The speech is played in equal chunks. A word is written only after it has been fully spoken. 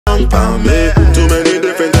on me. Too many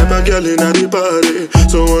different type of girl in the party,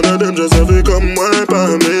 so one of them just have to come wipe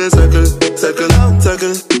on me. Circle, circle,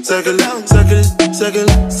 circle, circle, circle, circle,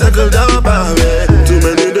 circle down on me. Too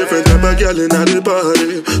many different type of girl in the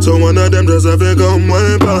party, so one of them just have to come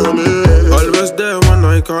wipe on me. Always there when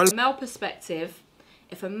I call. Male perspective,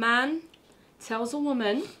 if a man tells a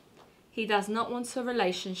woman he does not want a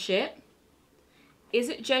relationship, is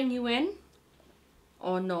it genuine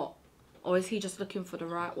or not? Or is he just looking for the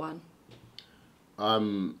right one?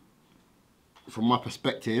 From my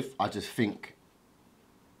perspective, I just think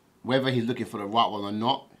whether he's looking for the right one or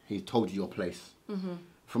not, he's told you your place.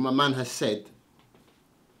 From a man has said,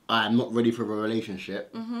 I am not ready for a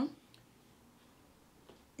relationship,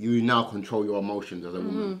 you now control your emotions as a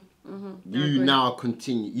woman. You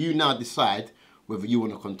now decide whether you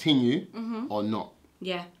want to continue or not.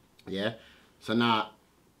 Yeah. Yeah? So now,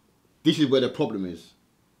 this is where the problem is.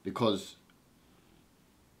 Because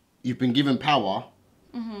you've been given power,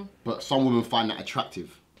 but some women find that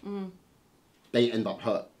attractive. They end up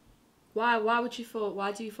hurt. Why do you feel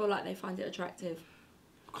like they find it attractive?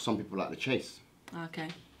 Because some people like the chase. Okay.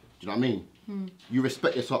 Do you know what I mean? You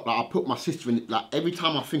respect yourself. Like, I put my sister in, like, every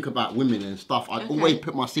time I think about women and stuff, I always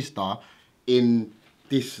put my sister in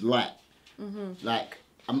this light. Like,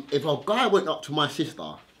 if a guy went up to my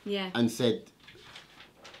sister and said,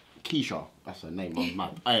 Keisha, that's her name, I'm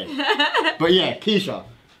mad. Hey. But yeah, Keisha.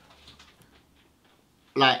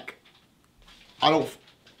 Like, I don't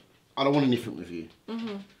want anything with you.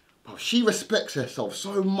 But she respects herself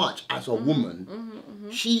so much as a woman.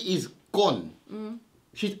 She is gone.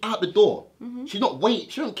 She's out the door. She's not waiting.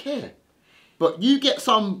 She don't care. But you get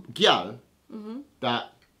some girl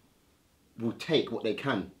that will take what they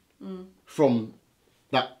can from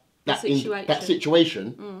that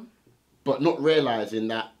situation, but not realizing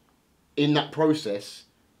that in that process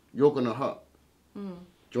you're gonna hurt. Do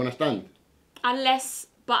you understand? Unless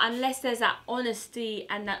there's that honesty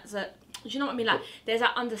and that's a, do you know what I mean? Like, there's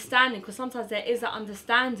that understanding, because sometimes there is that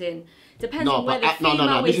understanding. Depends on where the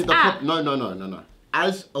female is at. No.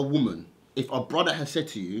 As a woman, if a brother has said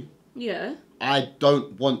to you, yeah, I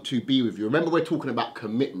don't want to be with you. Remember, we're talking about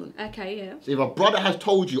commitment. Okay, yeah. So if a brother has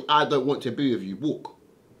told you, I don't want to be with you, walk.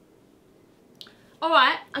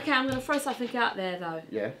 Alright, okay, I'm going to throw something out there though.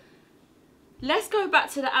 Yeah. Let's go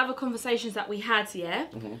back to the other conversations that we had, yeah?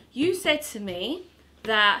 You said to me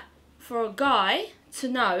that for a guy to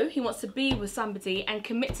know he wants to be with somebody and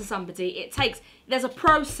commit to somebody, there's a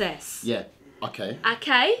process. Yeah, okay.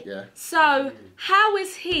 Okay? Yeah. So, how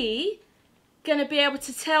is he going to be able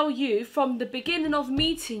to tell you from the beginning of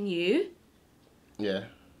meeting you? Yeah.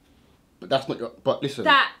 But that's not your, but listen.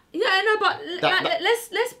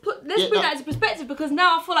 Let's bring that into perspective, because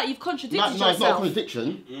now I feel like you've contradicted yourself. No, it's not a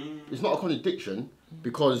contradiction. It's not a contradiction,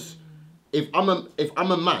 because if I'm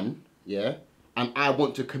a man, yeah, and I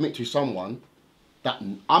want to commit to someone, that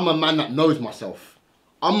I'm a man that knows myself.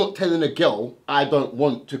 I'm not telling a girl I don't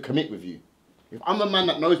want to commit with you. If I'm a man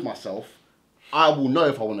that knows myself, I will know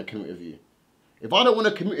if I want to commit with you. If I don't want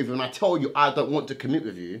to commit with you and I tell you I don't want to commit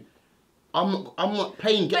with you, I'm not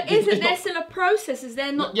playing. But isn't there still a process? Is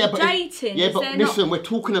there not dating? Yeah, but listen, we're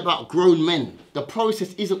talking about grown men. The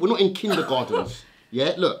process isn't. We're not in kindergartens.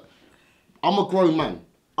 Yeah, look, I'm a grown man.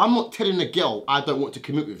 I'm not telling a girl I don't want to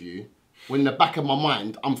commit with you, when in the back of my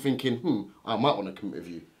mind I'm thinking, I might want to commit with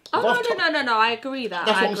you. Oh, no, I agree that.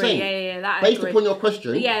 That's what I'm saying. Yeah, that I Based agree. upon your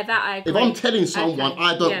question, yeah, that I agree. If I'm telling someone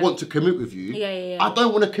I don't want to commit with you, I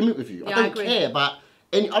don't want to commit with you. I don't care about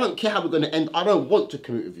any. I don't care how we're going to end. I don't want to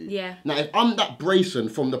commit with you. Yeah. Now, if I'm that brazen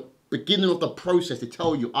from the beginning of the process to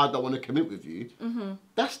tell you I don't want to commit with you,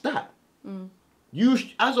 that's that. You,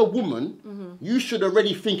 as a woman, you should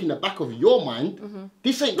already think in the back of your mind,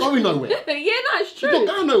 this ain't going nowhere. Yeah, no, it's true. It's not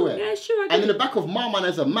going nowhere. Yeah, it's true. And in the back of my mind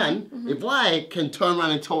as a man, if I can turn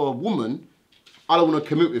around and tell a woman, I don't want to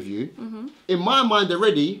commit with you, in my mind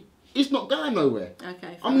already, it's not going nowhere.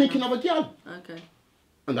 Okay. I'm linking up a girl. Okay.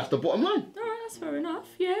 And that's the bottom line. Alright, that's fair enough.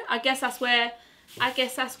 Yeah. I guess that's where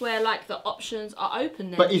like the options are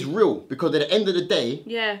open then. But it's real, because at the end of the day,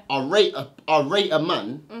 I rate a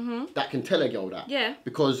man that can tell a girl that. Yeah.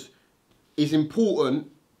 Because it's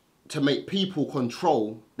important to make people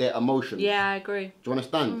control their emotions. Yeah, I agree. Do you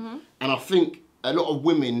understand? And I think a lot of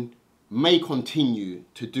women may continue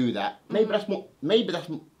to do that. Maybe that's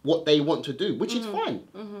what they want to do, which is fine.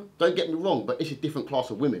 Don't get me wrong, but it's a different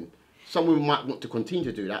class of women. Some women might want to continue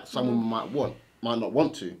to do that. Some women might not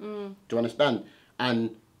want to. Do you understand?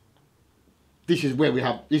 And this is where we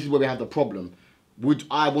have the problem. Would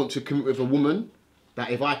I want to commit with a woman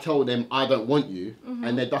that if I tell them I don't want you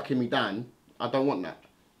and they're ducking me down, I don't want that.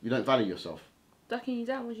 You don't value yourself. ducking you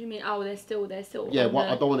down? What do you mean? Oh, they're still. Yeah, on what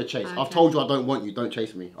the- I don't want to chase. Okay. I've told you I don't want you. Don't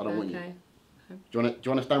chase me. I don't want you. Okay. Do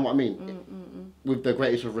you understand what I mean? With the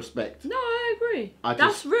greatest of respect. No, I agree. I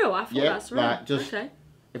That's just- real. I thought yeah, that's real. like, just- okay.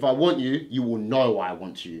 If I want you, you will know I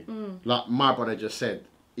want you. Like my brother just said,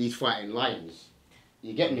 he's fighting lions.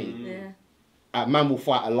 You get me? Yeah. A man will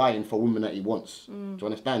fight a lion for women that he wants. Do you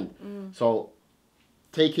understand? So,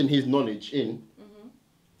 taking his knowledge in,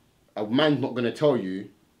 a man's not going to tell you,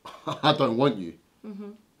 I don't want you.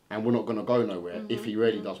 And we're not going to go nowhere if he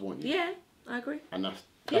really does want you. Yeah, I agree. And that's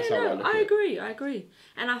Yeah, how I no, look I at it. agree. I agree.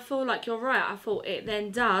 And I feel like you're right. I thought it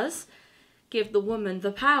then does give the woman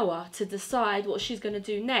the power to decide what she's going to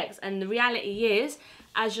do next. And the reality is,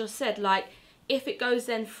 as you said, like, if it goes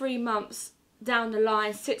then 3 months down the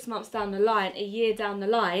line, 6 months down the line, a year down the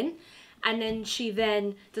line, and then she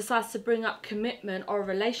then decides to bring up commitment or a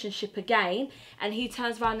relationship again, and he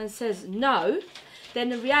turns around and says no, then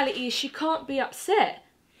the reality is she can't be upset.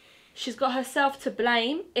 She's got herself to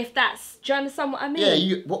blame if that's... Do you understand what I mean? Yeah,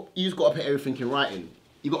 you've got to put everything in writing.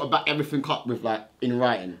 You've got to back everything up with, like, in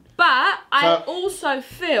writing. But I So- also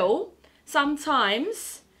feel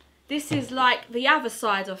sometimes this is like the other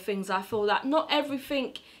side of things. I feel that not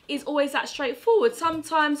everything is always that straightforward.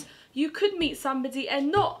 Sometimes you could meet somebody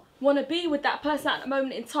and not want to be with that person at the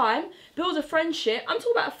moment in time, build a friendship. I'm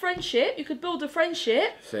talking about a friendship. You could build a friendship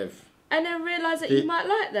Sev, and then realise that you might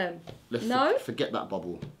like them. let's No? forget that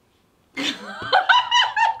bubble.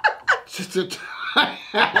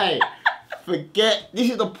 Hey, forget, this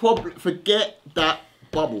is the problem, forget that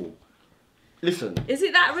bubble. Listen, Is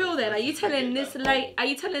it that real then? Are you telling Are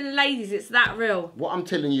you telling the ladies it's that real? what I'm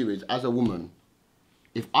telling you is, as a woman,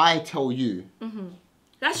 if I tell you...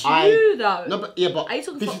 That's you though. No, but, yeah, but, Are you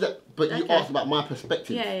talking this for- is the, but you Okay. asked about my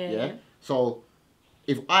perspective, Yeah. So,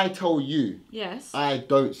 if I tell you Yes. I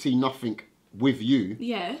don't see nothing with you,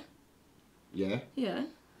 Yeah. yeah, Yeah.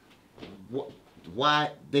 what?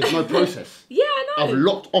 Why? There's no process. Yeah, I know. I've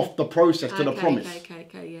locked off the process to the promise.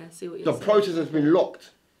 Okay, yeah, see what you're The saying. process has been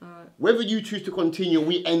locked. Alright. Whether you choose to continue,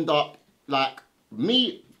 we end up like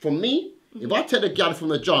me. For me, if I tell the gal from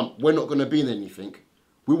the jump, we're not going to be in anything,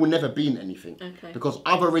 we will never be in anything. Okay. Because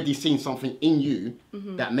I've already seen something in you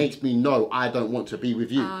that makes me know I don't want to be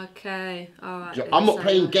with you. Okay, alright. I'm not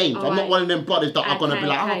playing games. I'm not one of them brothers that are gonna be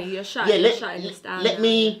like, Okay, oh, you're shutting this down let now.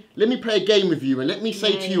 me play a game with you and let me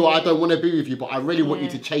say Yeah, to you, yeah, I don't want to be with you, but I really want you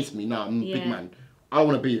Yeah. to chase me. No, I'm a big Yeah. man. I don't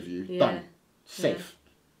want to be with you. Yeah. Done. Safe.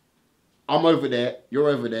 I'm over there. You're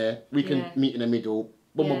over there. We can Yeah. meet in the middle.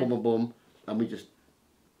 Boom, Yeah. boom, boom, boom, boom, and we just.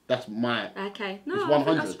 That's my. Okay, no, It's I think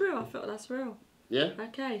 100. that's real. I feel that's real. Yeah.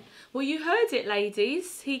 Okay. Well, you heard it,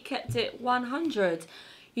 ladies. He kept it 100.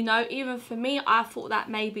 You know, even for me, I thought that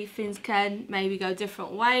maybe things can maybe go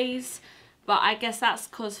different ways. But I guess that's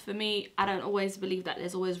because for me, I don't always believe that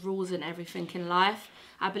there's always rules in everything in life.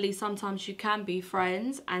 I believe sometimes you can be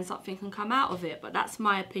friends and something can come out of it. But that's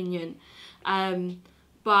my opinion.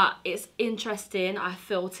 But it's interesting, I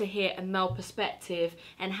feel, to hear a male perspective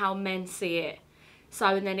and how men see it. So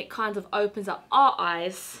and then it kind of opens up our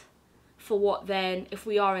eyes for what then, if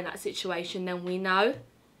we are in that situation, then we know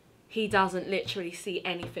he doesn't literally see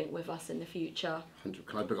anything with us in the future. 100.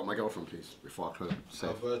 Can I pick up my girlfriend, please, before I close?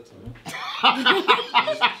 Safe.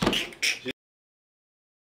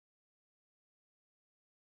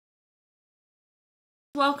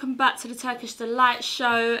 Welcome back to the Turkish Delight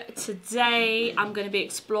Show. Today I'm going to be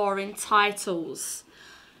exploring titles,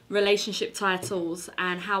 relationship titles,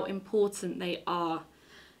 and how important they are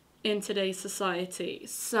in today's society.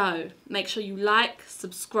 So make sure you like,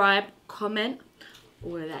 subscribe, comment,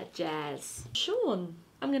 all of that jazz. Sean,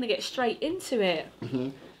 I'm going to get straight into it.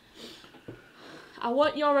 I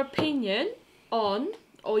want your opinion on,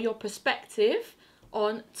 or your perspective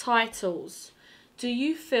on titles. Do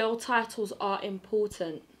you feel titles are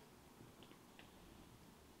important?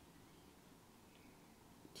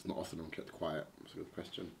 It's not often I'm kept quiet. That's a good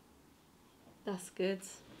question. That's good.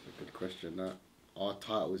 That's a good question. That our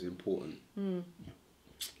title is important.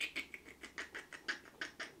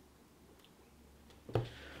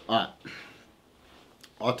 Alright.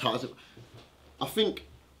 Our titles. I think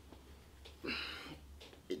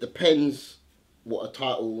it depends what a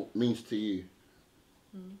title means to you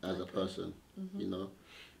as a person. You know,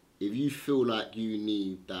 if you feel like you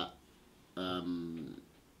need that,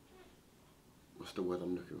 what's the word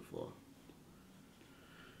I'm looking for?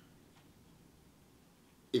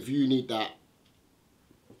 If you need that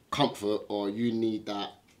comfort or you need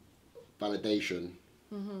that validation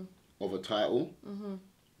of a title,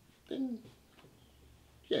 then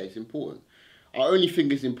yeah, it's important. I only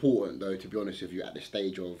think it's important though, to be honest with you, at the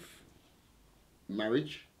stage of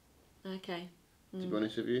marriage, Okay. to be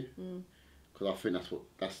honest with you. because I think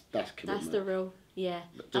that's commitment. That's the real, yeah.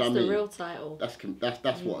 Do you know That's what the I mean? real title.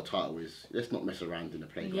 That's what a title is. Let's not mess around in the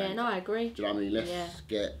playground. Yeah, no, I agree. Do you know what I mean? Let's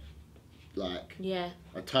get like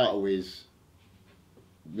a title is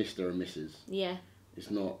Mr. and Mrs. Yeah.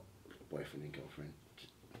 It's not boyfriend and girlfriend.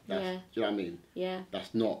 Do you know what I mean? Yeah.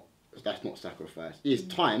 That's not sacrifice. It's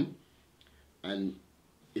time, and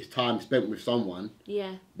it's time spent with someone.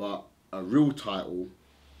 Yeah. But a real title,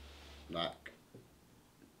 like,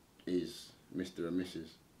 is Mr. and Mrs.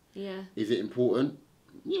 Yeah. Is it important?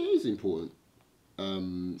 Yeah, it is important.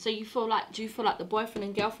 So do you feel like the boyfriend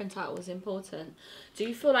and girlfriend title is important? Do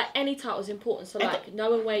you feel like any title is important? So like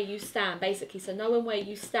knowing where you stand, basically. So knowing where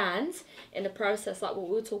you stand in the process, like what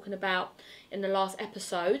we were talking about in the last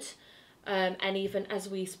episode, and even as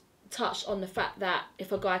we touched on the fact that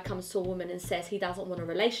if a guy comes to a woman and says he doesn't want a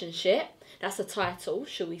relationship, that's a title,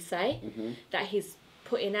 shall we say, that he's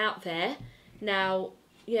putting out there. Now,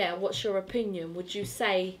 yeah, what's your opinion? Would you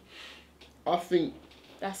say? I think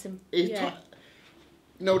that's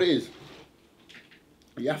you know what it is?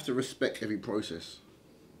 You have to respect every process.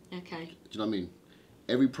 Okay. Do you know what I mean?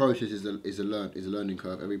 Every process is a learning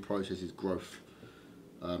curve. Every process is growth.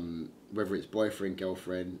 Whether it's boyfriend,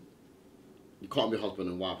 girlfriend, you can't be husband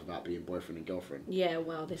and wife without being boyfriend and girlfriend. Yeah,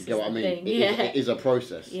 well, this is what I mean? thing. It is a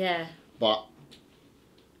process. Yeah. But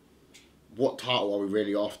what title are we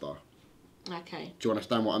really after? Okay. Do you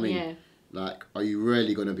understand what I mean? Yeah. Like, are you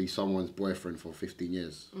really going to be someone's boyfriend for 15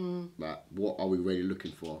 years? Like, what are we really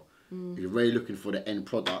looking for? If you're really looking for the end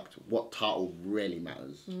product, what title really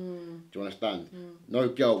matters? Do you understand? No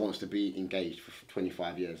girl wants to be engaged for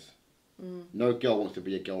 25 years. No girl wants to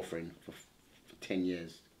be a girlfriend for 10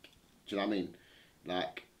 years. Do you know what I mean?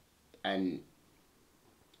 Like, and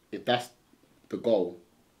if that's the goal,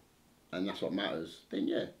 and that's what matters, then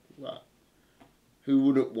yeah, right. Who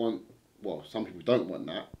wouldn't want, well, some people don't want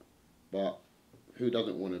that, but who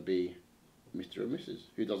doesn't want to be Mr. and Mrs.?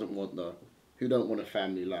 Who don't want a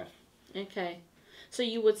family life? Okay. So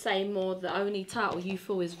you would say more the only title you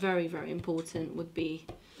feel is very, very important would be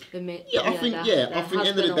the I think at the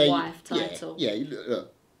end of the day, wife title. Yeah,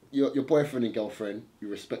 look, your boyfriend and girlfriend, you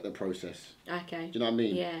respect the process. Okay. Do you know what I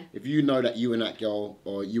mean? Yeah. If you know that you and that girl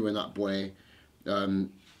or you and that boy,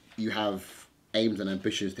 you have aims and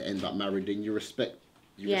ambitions to end up married, then you respect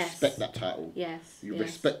that title. Yes. You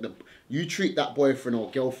respect you treat that boyfriend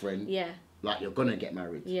or girlfriend like you're gonna get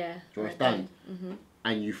married. Yeah. Do you understand? Okay.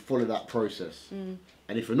 And you follow that process. And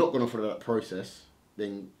if you're not gonna follow that process,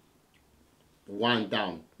 then wind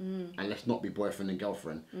down and let's not be boyfriend and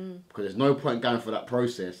girlfriend, because there's no point going for that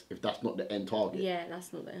process if that's not the end target. Yeah,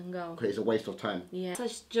 that's not the end goal. Because it's a waste of time. Yeah. So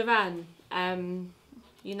Javan,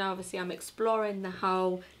 you know, obviously I'm exploring the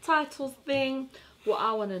whole titles thing. What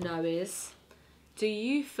I want to know is, do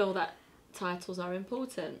you feel that titles are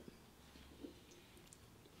important?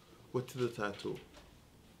 What is the title?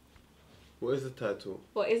 What is the title?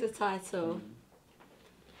 What is a title?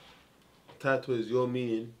 Title is your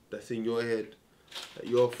meaning that's in your head, that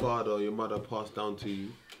your father or your mother passed down to you.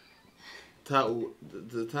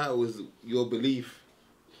 The title is your belief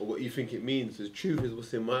or what you think it means. The truth is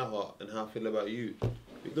what's in my heart and how I feel about you.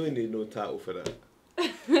 You don't need no title for that.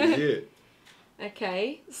 Yeah.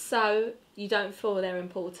 Okay, so you don't feel they're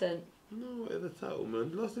important? No, what is the title,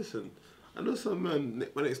 man? Listen, I know some man,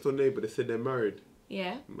 my next door neighbour, they said they're married.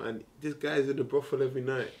 Yeah. Man, this guy's in the brothel every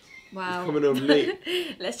night. Wow. He's coming home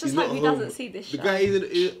late. Let's just hope he doesn't see this show. The guy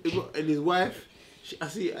is and his wife, I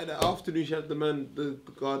see at the afternoon she had the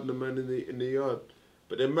gardener man in the yard.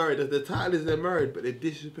 But they're married. The title is they're married, but they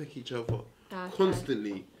disrespect each other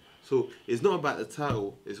constantly. So it's not about the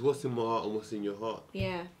title, it's what's in my heart and what's in your heart.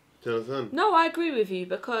 Yeah. Do you understand? No, I agree with you,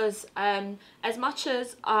 because as much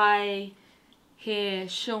as I hear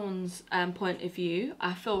Sean's point of view,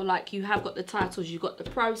 I feel like you have got the titles, you've got the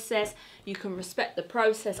process, you can respect the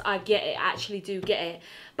process. I get it, I actually do get it.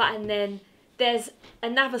 But and then there's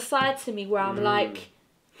another side to me where I'm like,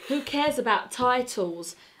 who cares about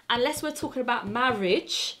titles? Unless we're talking about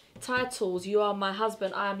marriage, titles, you are my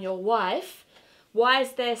husband, I am your wife. Why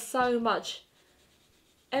is there so much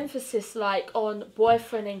emphasis like on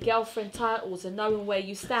boyfriend and girlfriend titles and knowing where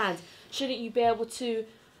you stand? Shouldn't you be able to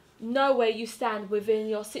know where you stand within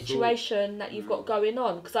your situation that you've got going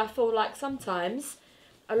on? Because I feel like sometimes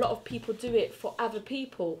a lot of people do it for other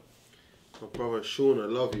people. My brother Sean, I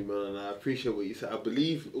love you, man, and I appreciate what you said. I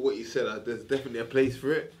believe what you said. There's definitely a place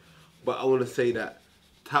for it, but I want to say that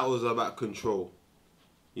titles are about control.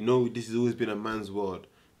 You know, this has always been a man's world.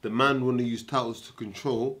 The man want to use titles to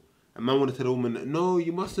control. A man want to tell the woman, no,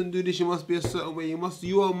 you mustn't do this. You must be a certain way.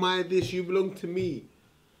 You are my this. You belong to me.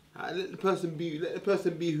 Let the person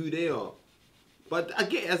be who they are. But I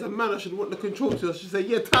get it, as a man, I should want the control. So I should say,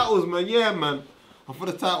 yeah, titles, man. Yeah, man. I'm for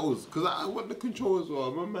the titles. Because I want the control as well.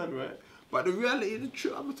 I'm a man, right? But the reality, the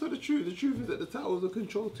truth, I'm going to tell the truth. The truth is that the titles are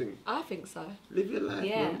control thing. I think so. Live your life,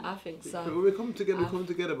 Yeah, man. I think so. When we come together, we come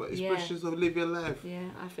together. But yeah. expressions of live your life. Yeah,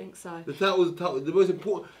 I think so. The title, the most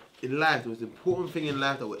important in life, the most important thing in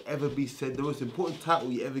life that will ever be said, the most important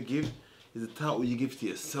title you ever give is the title you give to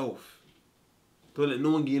yourself. Don't let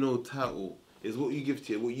no one give you no title. It's what you give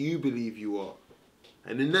to you, what you believe you are.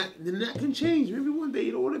 And then that can change. Maybe one day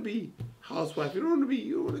you don't want to be housewife. You don't want to be.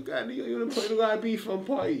 You don't want to go. You want to put in a guy beef and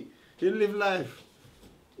party. You live life.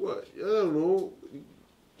 What? I don't know.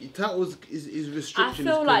 Your titles is restriction.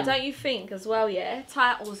 I feel like, don't you think as well? Yeah,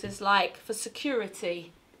 titles is like for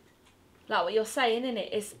security. Like what you're saying, innit?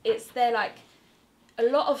 It's there like a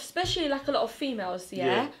lot of, especially like a lot of females.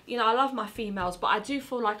 Yeah. You know, I love my females, but I do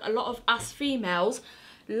feel like a lot of us females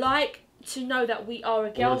like to know that we are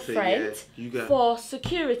a girlfriend for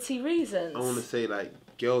security reasons. I want to say, like,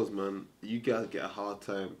 girls, man, you guys get a hard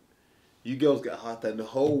time. You girls get a hard time. The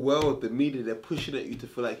whole world, the media, they're pushing at you to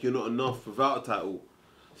feel like you're not enough without a title.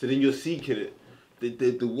 So then you're seeking it.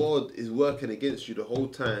 The world is working against you the whole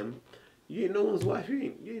time. You ain't no one's wife. You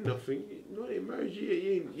ain't nothing. You ain't married.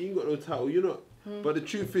 You ain't got no title. You're not. But the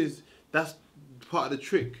truth is, that's part of the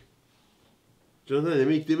trick. Do you know what I'm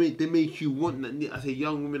saying? They make you want that. I say,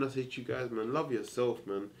 young women, I say to you guys, man, love yourself,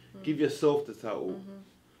 man. Give yourself the title.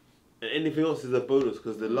 And anything else is a bonus,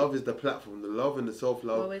 because the love is the platform. The love and the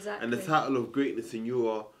self-love. Oh, exactly. And the title of greatness, and you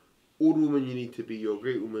are all the woman you need to be. You're a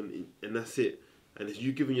great woman, and that's it. And it's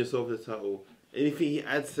you giving yourself the title. Anything he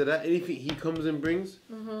adds to that, anything he comes and brings,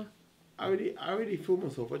 I already feel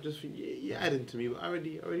myself. I just think, yeah, you're adding to me, but I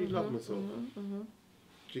already love myself. Do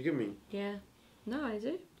you get me? Yeah. No, I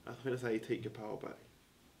do. I think that's how you take your power back.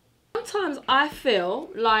 Sometimes I feel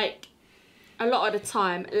like a lot of the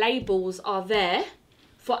time labels are there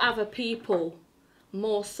for other people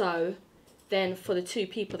more so than for the two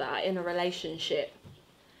people that are in a relationship.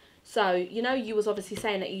 So, you know, you was obviously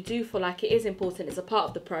saying that you do feel like it is important, it's a part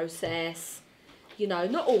of the process. You know,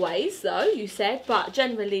 not always though, you said, but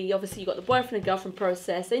generally, obviously you've got the boyfriend and girlfriend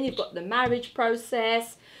process, then you've got the marriage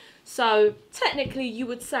process. So technically you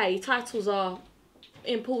would say titles are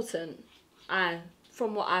important,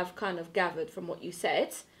 from what I've kind of gathered from what you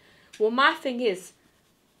said. Well, my thing is,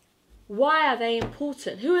 why are they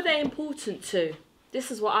important? Who are they important to? This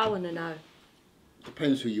is what I want to know.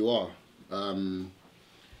 Depends who you are.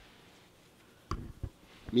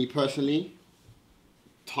 Me personally,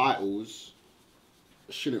 titles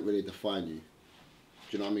shouldn't really define you.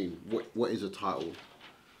 Do you know what I mean? What is a title?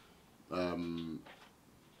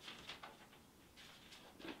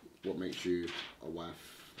 What makes you a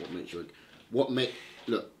wife?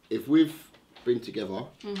 Look, if we've been together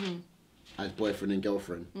as boyfriend and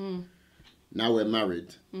girlfriend, now we're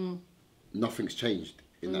married, nothing's changed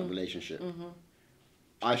in that relationship.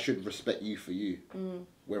 I should respect you for you,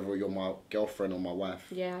 whether you're my girlfriend or my wife.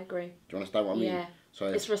 Yeah, I agree. Do you understand what I mean? Yeah. So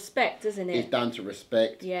it's respect, isn't it? It's down to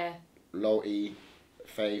respect, loyalty,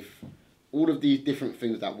 faith, all of these different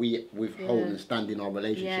things that we withhold and stand in our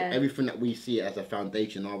relationship. Yeah. Everything that we see as a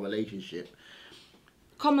foundation in our relationship.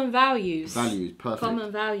 Common values. Values, perfect.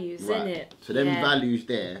 Common values, right. innit? So them values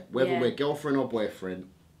there, whether we're girlfriend or boyfriend,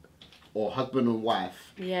 or husband and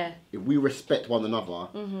wife, if we respect one another,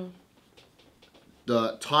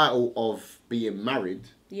 the title of being married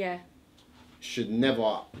should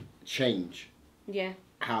never change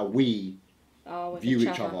how we view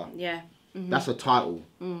each other. Yeah. That's a title.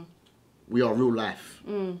 We are real life.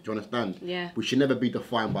 Do you understand? Yeah. We should never be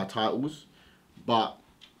defined by titles, but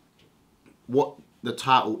what the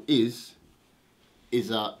title is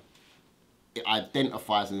it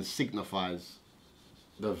identifies and signifies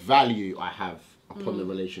the value I have upon the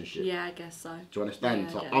relationship. Yeah, I guess so. Do you understand?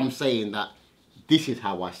 Yeah, so I'm saying that this is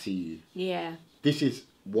how I see you. Yeah. This is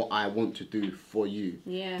what I want to do for you.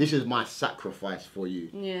 Yeah. This is my sacrifice for you.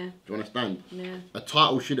 Yeah. Do you understand? Yeah. A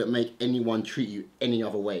title shouldn't make anyone treat you any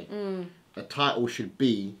other way. A title should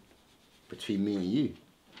be between me and you.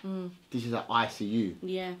 This is how I see you.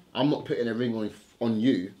 Yeah. I'm not putting a ring on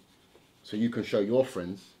you so you can show your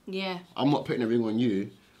friends. Yeah. I'm not putting a ring on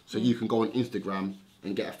you so you can go on Instagram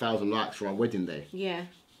and get 1,000 likes for our wedding day. Yeah.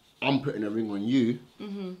 I'm putting a ring on you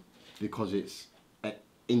because it's an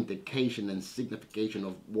indication and signification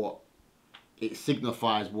of what it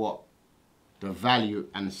signifies, what the value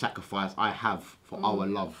and sacrifice I have for our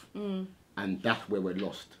love. And that's where we're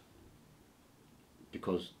lost,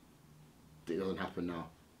 because it doesn't happen now,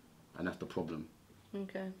 and that's the problem.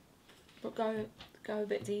 Okay, but go a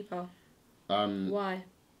bit deeper. Why?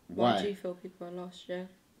 Why do you feel people are lost? Yeah.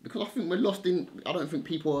 Because I think we're lost in. I don't think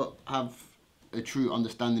people have a true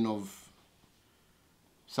understanding of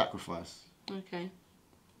sacrifice. Okay.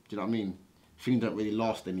 Do you know what I mean? Things don't really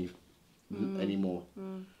last anymore. Do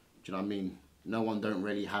you know what I mean? No one don't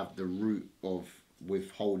really have the root of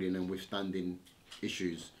withholding and withstanding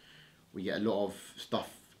issues. We get a lot of stuff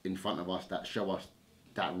in front of us that show us,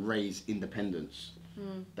 that raise independence,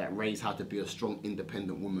 that raise how to be a strong,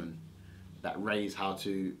 independent woman, that raise how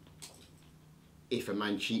to, if a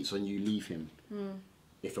man cheats on you, leave him.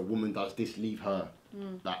 If a woman does this, leave her.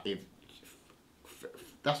 That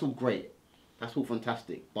that's all great. That's all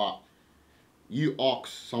fantastic. But you ask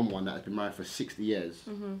someone that has been married for 60 years,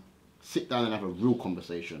 sit down and have a real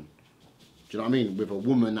conversation. Do you know what I mean? With a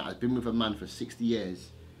woman that has been with a man for 60 years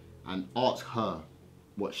and ask her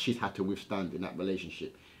what she's had to withstand in that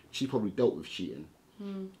relationship. She's probably dealt with cheating.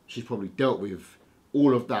 She's probably dealt with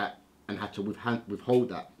all of that and had to withhold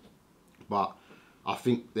that. But I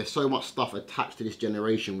think there's so much stuff attached to this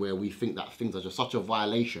generation where we think that things are just such a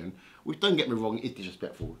violation, which, don't get me wrong, it's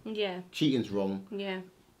disrespectful. Yeah. Cheating's wrong. Yeah.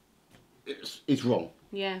 It's wrong.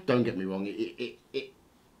 Yeah. Don't get me wrong. It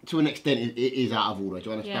to an extent it is out of order. Do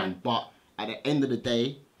you understand? Yeah. But at the end of the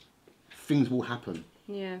day, things will happen.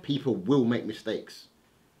 Yeah. People will make mistakes.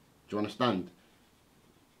 Do you understand?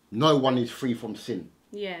 No one is free from sin.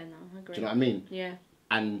 Yeah, no, I agree. Do you know what I mean? Yeah.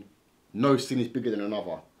 And no sin is bigger than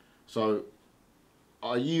another. So,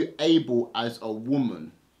 are you able as a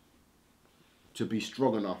woman to be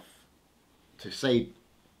strong enough to say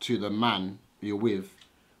to the man you're with,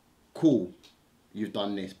 cool, you've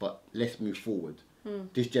done this, but let's move forward?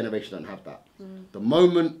 This generation don't have that. The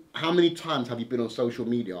moment, how many times have you been on social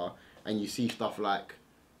media and you see stuff like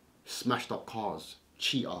smashed up cars,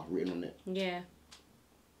 cheater written on it? Yeah.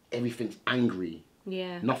 Everything's angry.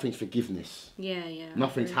 Yeah. Nothing's forgiveness. Yeah, yeah.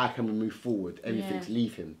 Nothing's how can we move forward. Everything's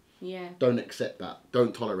leave him. Yeah. Don't accept that.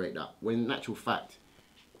 Don't tolerate that. When in actual fact,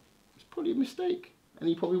 it's probably a mistake. And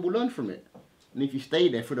he probably will learn from it. And if you stay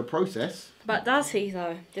there for the process... But does he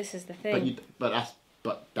though? This is the thing. But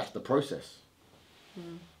that's the process.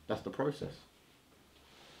 That's the process.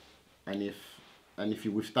 And if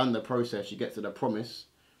you withstand the process, you get to the promise,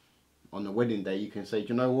 on the wedding day you can say, do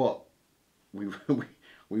you know what? We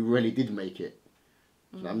really did make it.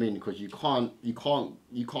 Do you know what I mean? Because you can't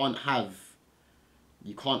have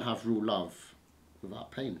real love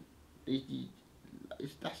without pain.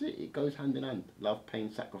 That's it. It goes hand in hand. Love, pain,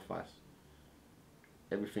 sacrifice.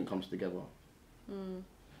 Everything comes together.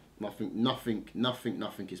 Nothing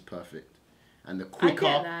is perfect. And the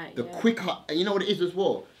quicker, quicker, and you know what it is as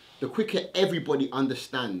well. The quicker everybody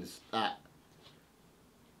understands that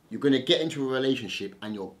you're gonna get into a relationship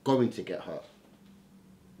and you're going to get hurt.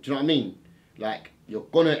 Do you know what I mean? Like, you're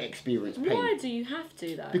gonna experience pain. Why do you have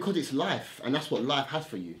to though? Because it's life, and that's what life has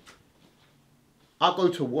for you. I go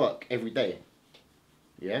to work every day.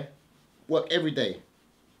 Yeah? Work every day.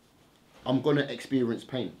 I'm gonna experience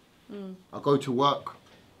pain. I go to work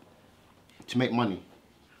to make money.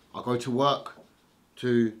 I go to work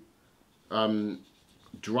to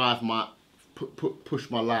drive push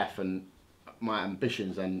my life and my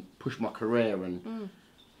ambitions and push my career, and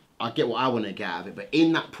I get what I want to get out of it. But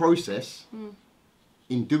in that process,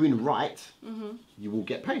 in doing right, you will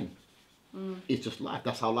get pain. It's just life.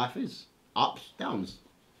 That's how life is. Ups, downs.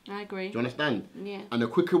 I agree. Do you understand? Yeah. And the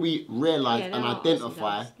quicker we realise and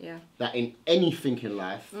identify yeah. that in anything in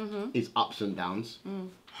life is ups and downs,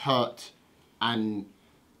 hurt and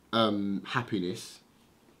happiness,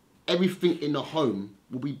 everything in the home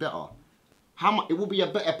will be better. It will be a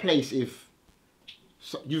better place if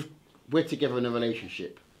we're together in a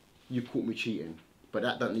relationship. You caught me cheating, but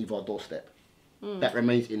that don't leave our doorstep. That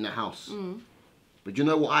remains in the house. But you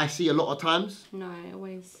know what I see a lot of times? No, it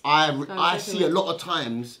always. I see a lot of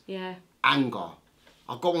times. Yeah. Anger.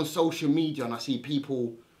 I go on social media and I see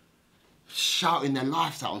people shouting their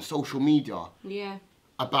lives out on social media. Yeah.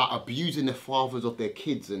 About abusing the fathers of their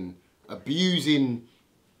kids and abusing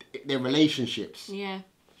their relationships. Yeah.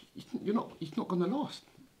 It's not gonna last.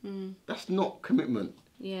 That's not commitment.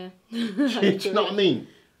 Yeah. Do you know what I mean?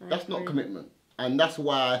 That's not commitment. And that's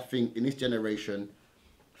why I think in this generation,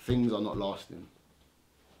 things are not lasting.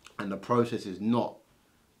 And the process is not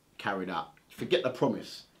carried out. Forget the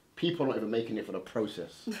promise. People are not even making it for the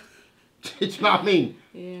process. Do you know what I mean?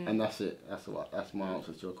 Yeah. And that's it. That's my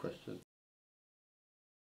answer to your question.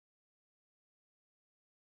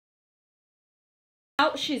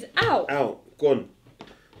 Out, she's out. Out, gone.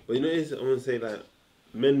 But you know what it is? I'm gonna say like,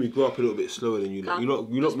 men, we grow up a little bit slower than you. You lot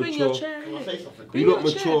mature. Can I say something?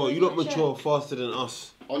 You lot mature faster than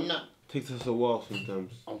us. On that. Takes us a while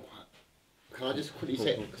sometimes. Can I just quickly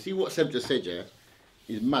say, see what Seb just said, yeah?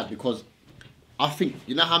 Is mad because I think,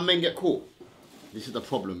 you know how men get caught? This is the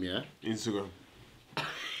problem, yeah? Instagram.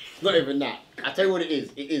 Not even that. I tell you what it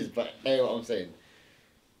is. It is, but hear what I'm saying.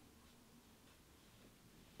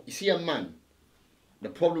 You see a man. The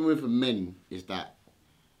problem with men is that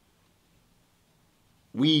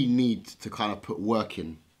we need to kind of put work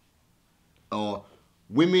in. Or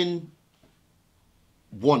women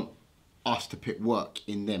want us to put work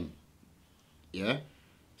in them. Yeah?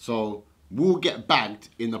 So we'll get bagged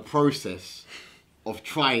in the process of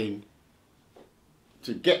trying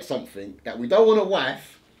to get something that we don't want a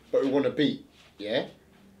wife, but we want to beat. Yeah?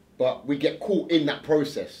 But we get caught in that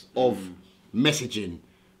process of messaging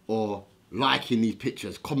or liking these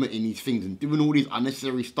pictures, commenting these things and doing all these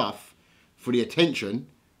unnecessary stuff for the attention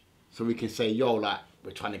so we can say, yo, like,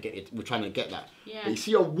 we're trying to get it, we're trying to get that. Yeah. But you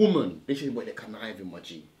see a woman, this is where they're conniving, my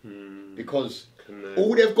G. Because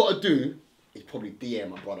all they've got to do is probably DM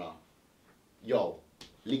my brother. Yo,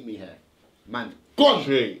 link me here. Man, gone!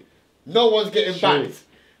 Straight. No one's getting backed.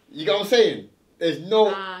 You get what I'm saying? There's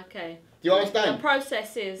no... Ah, okay. Do you understand? The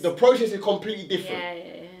process is... The process is completely different.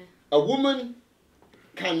 Yeah. A woman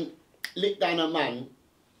can lick down a man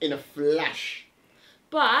in a flash.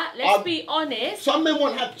 But let's be honest. Some men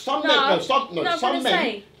won't have. Some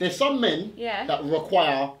men. There's some men that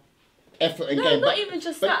require effort and game. No, not even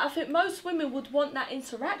just that. I think most women would want that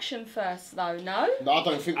interaction first, though. No. No, I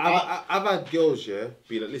don't think. I've had girls,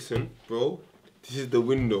 be like, listen, bro, this is the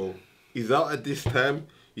window. He's out at this time.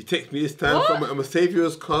 You text me this time. What? So I'm a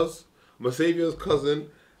saviour's cousin. I'm a saviour's cousin.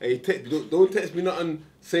 And you don't text me nothing,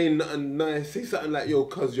 saying nothing nice. Say something like, yo,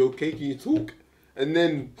 cuz, you okay? Can you talk? And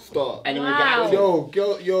then start. And then Wow. we get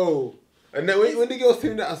Yo, yo. And then when the girls tell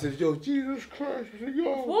me that, I said, yo, Jesus Christ. I said,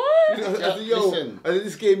 yo. What? You know, I said, yo. Listen. I said,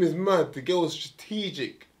 this game is mad. The girl was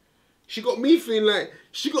strategic. She got me feeling like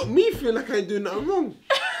I ain't doing nothing wrong.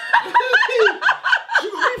 She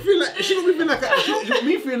got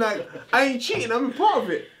me feeling like I ain't cheating, I'm a part of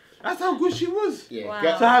it. That's how good she was. Yeah.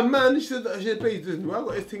 Wow. So her man, she said, babe, listen, I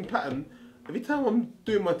got this thing pattern. Every time I'm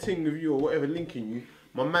doing my thing with you or whatever, linking you,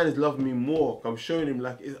 my man is loving me more. I'm showing him,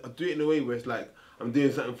 like, I do it in a way where it's like, I'm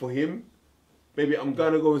doing something for him. Maybe I'm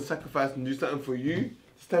gonna go and sacrifice and do something for you.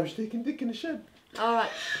 This time she's taking dick in the shed. All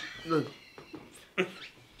right. No.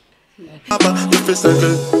 If it's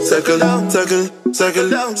circle down,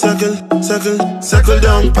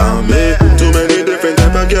 palm me. Too many different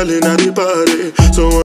type of girl in the party. So